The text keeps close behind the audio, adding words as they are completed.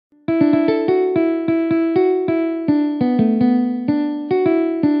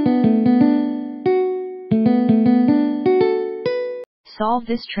Solve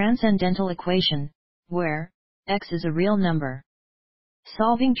this transcendental equation, where x is a real number.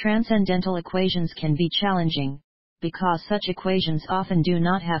 Solving transcendental equations can be challenging, because such equations often do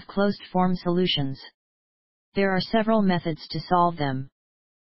not have closed-form solutions. There are several methods to solve them.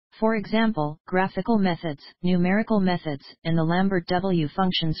 For example, graphical methods, numerical methods, and the Lambert W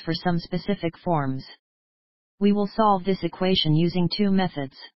functions for some specific forms. We will solve this equation using two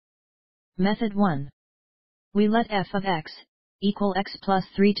methods. Method 1. We let f of x equal x plus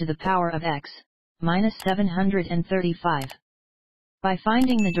 3 to the power of x minus 735. By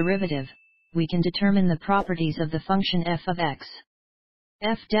finding the derivative, we can determine the properties of the function f of x.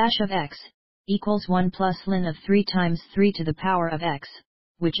 F dash of x equals 1 plus ln of 3 times 3 to the power of x,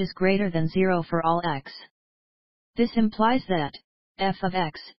 which is greater than 0 for all x. This implies that f of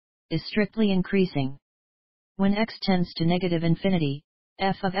x is strictly increasing. When x tends to negative infinity,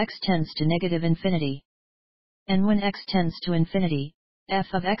 f of x tends to negative infinity. And when x tends to infinity, f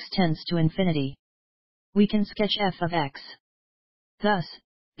of x tends to infinity. We can sketch f of x. Thus,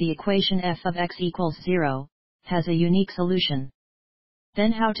 the equation f of x equals 0 has a unique solution.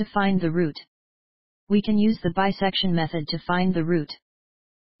 Then how to find the root? We can use the bisection method to find the root.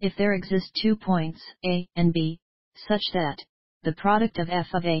 If there exist 2 points, a and b, such that the product of f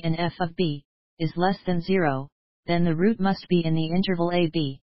of a and f of b is less than 0, then the root must be in the interval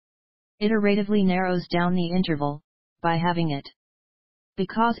ab. Iteratively narrows down the interval by having it.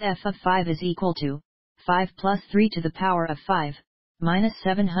 Because f of 5 is equal to 5 plus 3 to the power of 5 minus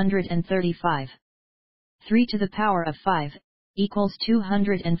 735. 3 to the power of 5 equals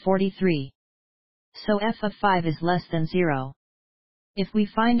 243. So f of 5 is less than 0. If we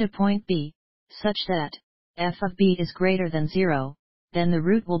find a point b, such that f of b is greater than 0, then the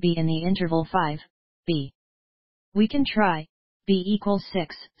root will be in the interval 5, b. We can try b equals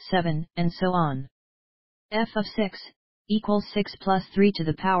 6, 7, and so on. F of 6 equals 6 plus 3 to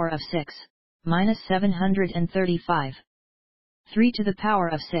the power of 6 minus 735. 3 to the power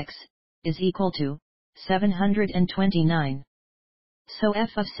of 6 is equal to 729. So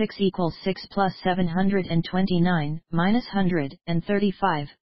f of 6 equals 6 plus 729 minus 135,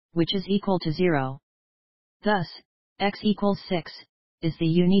 which is equal to 0. Thus, x equals 6 is the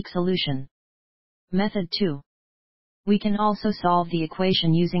unique solution. Method 2. We can also solve the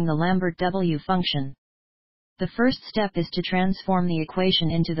equation using the Lambert W function. The first step is to transform the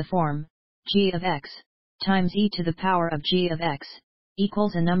equation into the form g of x times e to the power of g of x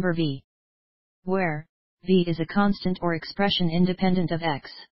equals a number v, where v is a constant or expression independent of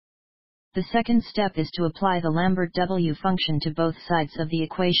x. The second step is to apply the Lambert W function to both sides of the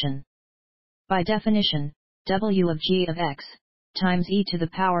equation. By definition, w of g of x times e to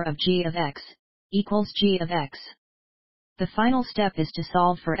the power of g of x equals g of x. The final step is to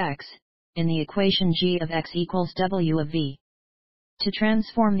solve for x in the equation g of x equals w of v. To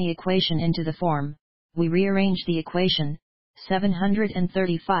transform the equation into the form, we rearrange the equation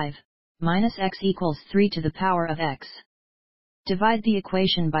 735 minus x equals 3 to the power of x. Divide the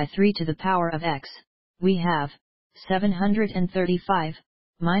equation by 3 to the power of x, we have 735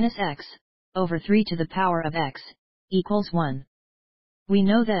 minus x over 3 to the power of x equals 1. We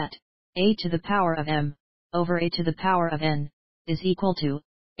know that a to the power of m over a to the power of n is equal to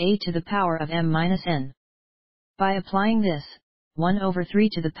a to the power of m minus n. By applying this, 1 over 3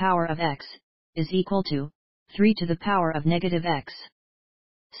 to the power of x is equal to 3 to the power of negative x.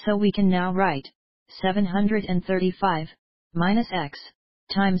 So we can now write 735 minus x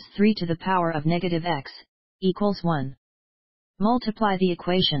times 3 to the power of negative x equals 1. Multiply the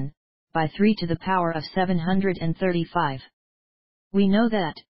equation by 3 to the power of 735. We know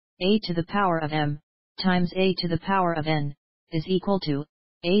that a to the power of m times a to the power of n is equal to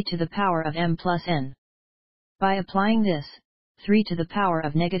a to the power of m plus n. By applying this, 3 to the power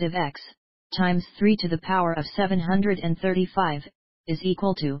of negative x times 3 to the power of 735 is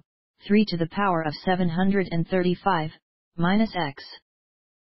equal to 3 to the power of 735 minus x.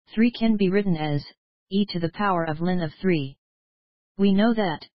 3 can be written as e to the power of ln of 3. We know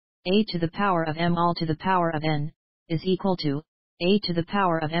that a to the power of m all to the power of n is equal to a to the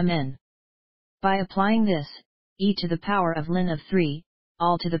power of mn. By applying this, e to the power of ln of 3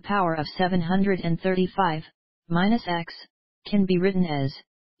 all to the power of 735 minus x can be written as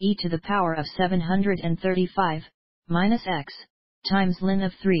e to the power of 735 minus x times ln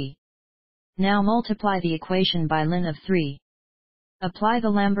of 3. Now multiply the equation by ln of 3. Apply the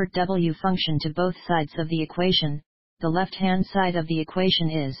Lambert W function to both sides of the equation. The left-hand side of the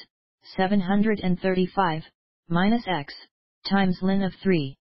equation is 735 minus x times ln of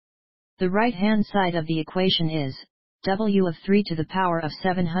 3. The right-hand side of the equation is w of 3 to the power of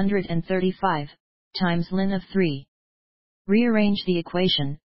 735 times ln of 3. Rearrange the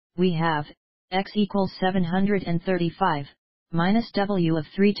equation. We have x equals 735 minus w of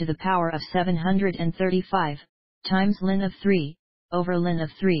 3 to the power of 735 times ln of 3 over ln of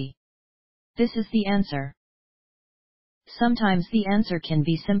 3. This is the answer. Sometimes the answer can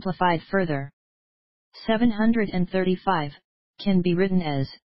be simplified further. 735 can be written as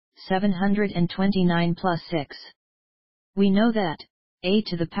 729 plus 6. We know that a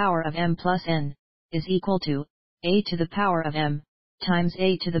to the power of m plus n is equal to a to the power of m times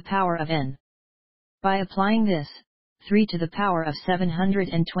a to the power of n. By applying this, 3 to the power of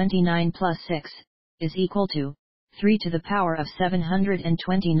 729 plus 6 is equal to 3 to the power of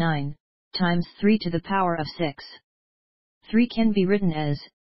 729 times 3 to the power of 6. 3 can be written as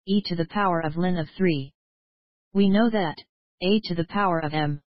e to the power of ln of 3. We know that a to the power of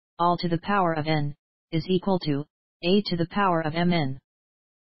m, all to the power of n, is equal to a to the power of mn.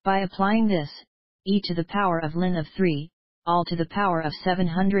 By applying this, e to the power of ln of 3, all to the power of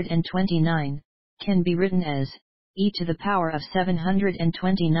 729, can be written as e to the power of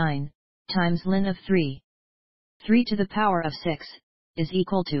 729 times ln of 3. 3 to the power of 6 is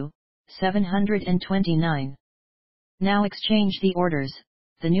equal to 729. Now exchange the orders.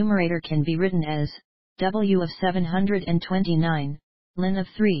 The numerator can be written as w of 729 ln of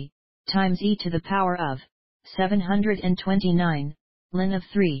 3 times e to the power of 729 ln of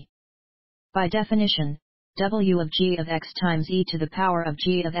 3. By definition, w of g of x times e to the power of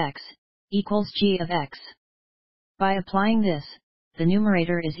g of x equals g of x. By applying this, the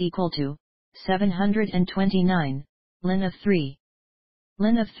numerator is equal to 729 ln of 3.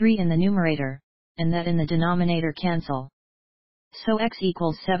 Ln of 3 in the numerator, and that in the denominator cancel. So x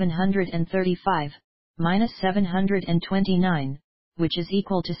equals 735 minus 729, which is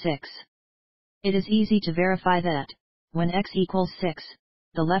equal to 6. It is easy to verify that, when x equals 6,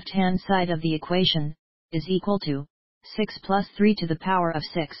 the left-hand side of the equation is equal to 6 plus 3 to the power of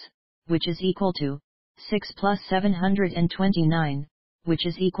 6, which is equal to 6 plus 729, which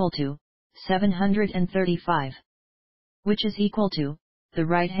is equal to 735, which is equal to the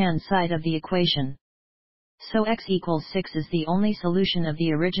right-hand side of the equation. So x equals 6 is the only solution of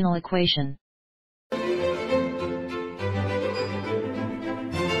the original equation.